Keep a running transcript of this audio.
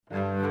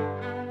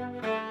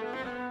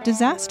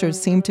Disasters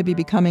seem to be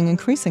becoming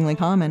increasingly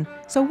common,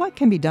 so what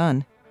can be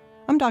done?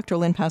 I'm Dr.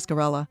 Lynn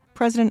Pasquarella,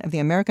 president of the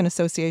American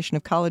Association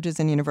of Colleges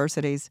and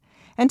Universities,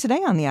 and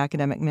today on the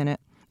Academic Minute,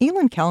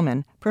 Ilan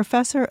Kelman,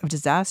 professor of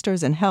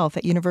disasters and health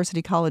at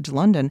University College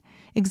London,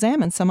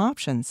 examines some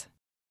options.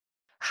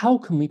 How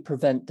can we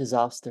prevent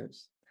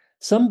disasters?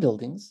 Some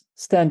buildings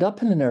stand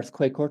up in an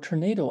earthquake or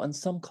tornado and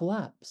some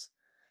collapse.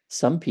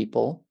 Some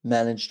people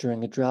manage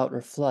during a drought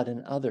or flood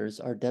and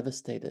others are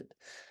devastated.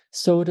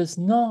 So it is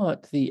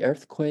not the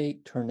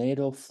earthquake,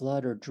 tornado,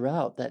 flood, or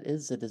drought that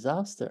is a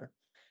disaster.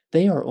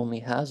 They are only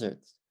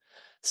hazards.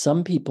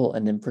 Some people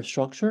and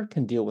infrastructure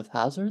can deal with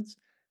hazards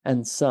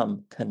and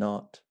some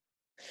cannot.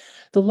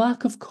 The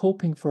lack of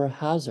coping for a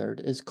hazard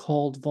is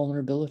called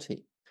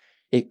vulnerability.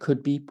 It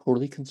could be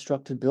poorly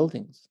constructed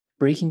buildings,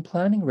 breaking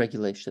planning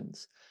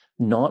regulations,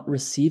 not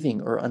receiving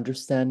or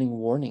understanding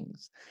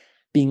warnings,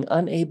 being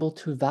unable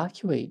to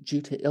evacuate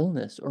due to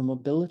illness or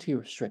mobility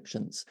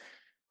restrictions,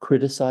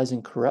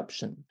 criticizing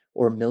corruption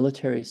or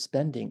military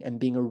spending and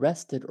being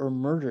arrested or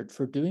murdered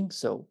for doing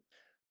so,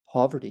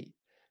 poverty,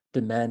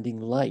 demanding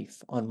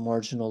life on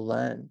marginal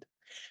land,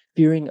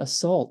 fearing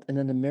assault in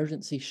an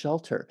emergency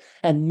shelter,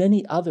 and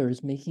many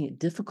others, making it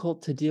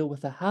difficult to deal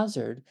with a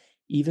hazard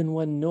even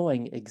when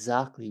knowing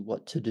exactly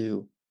what to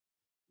do.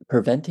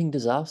 Preventing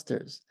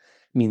disasters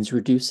means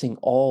reducing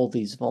all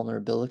these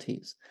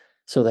vulnerabilities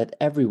so that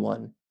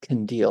everyone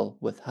can deal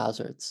with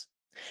hazards.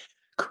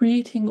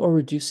 Creating or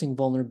reducing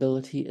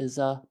vulnerability is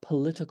a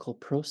political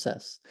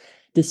process,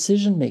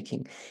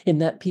 decision-making in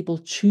that people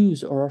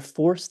choose or are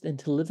forced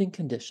into living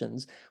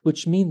conditions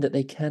which mean that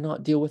they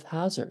cannot deal with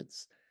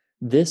hazards.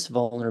 This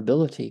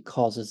vulnerability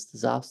causes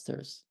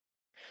disasters.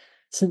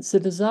 Since the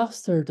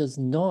disaster does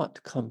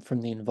not come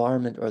from the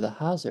environment or the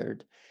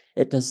hazard,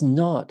 it does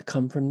not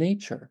come from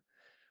nature.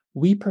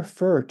 We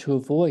prefer to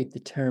avoid the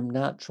term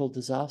natural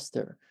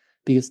disaster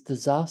because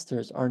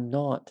disasters are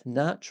not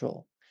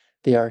natural.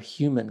 They are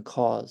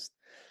human-caused.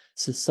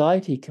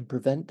 Society can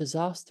prevent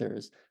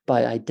disasters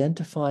by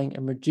identifying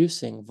and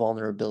reducing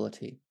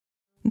vulnerability.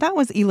 That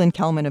was Ilan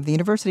Kelman of the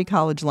University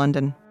College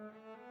London.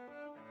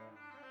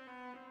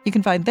 You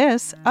can find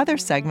this, other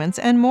segments,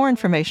 and more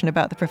information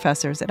about the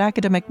professors at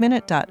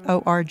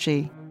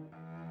academicminute.org.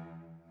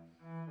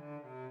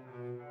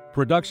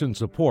 Production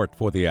support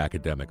for the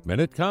Academic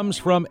Minute comes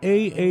from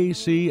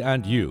AAC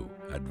and U,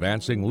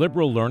 advancing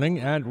liberal learning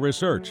and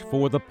research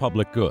for the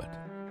public good.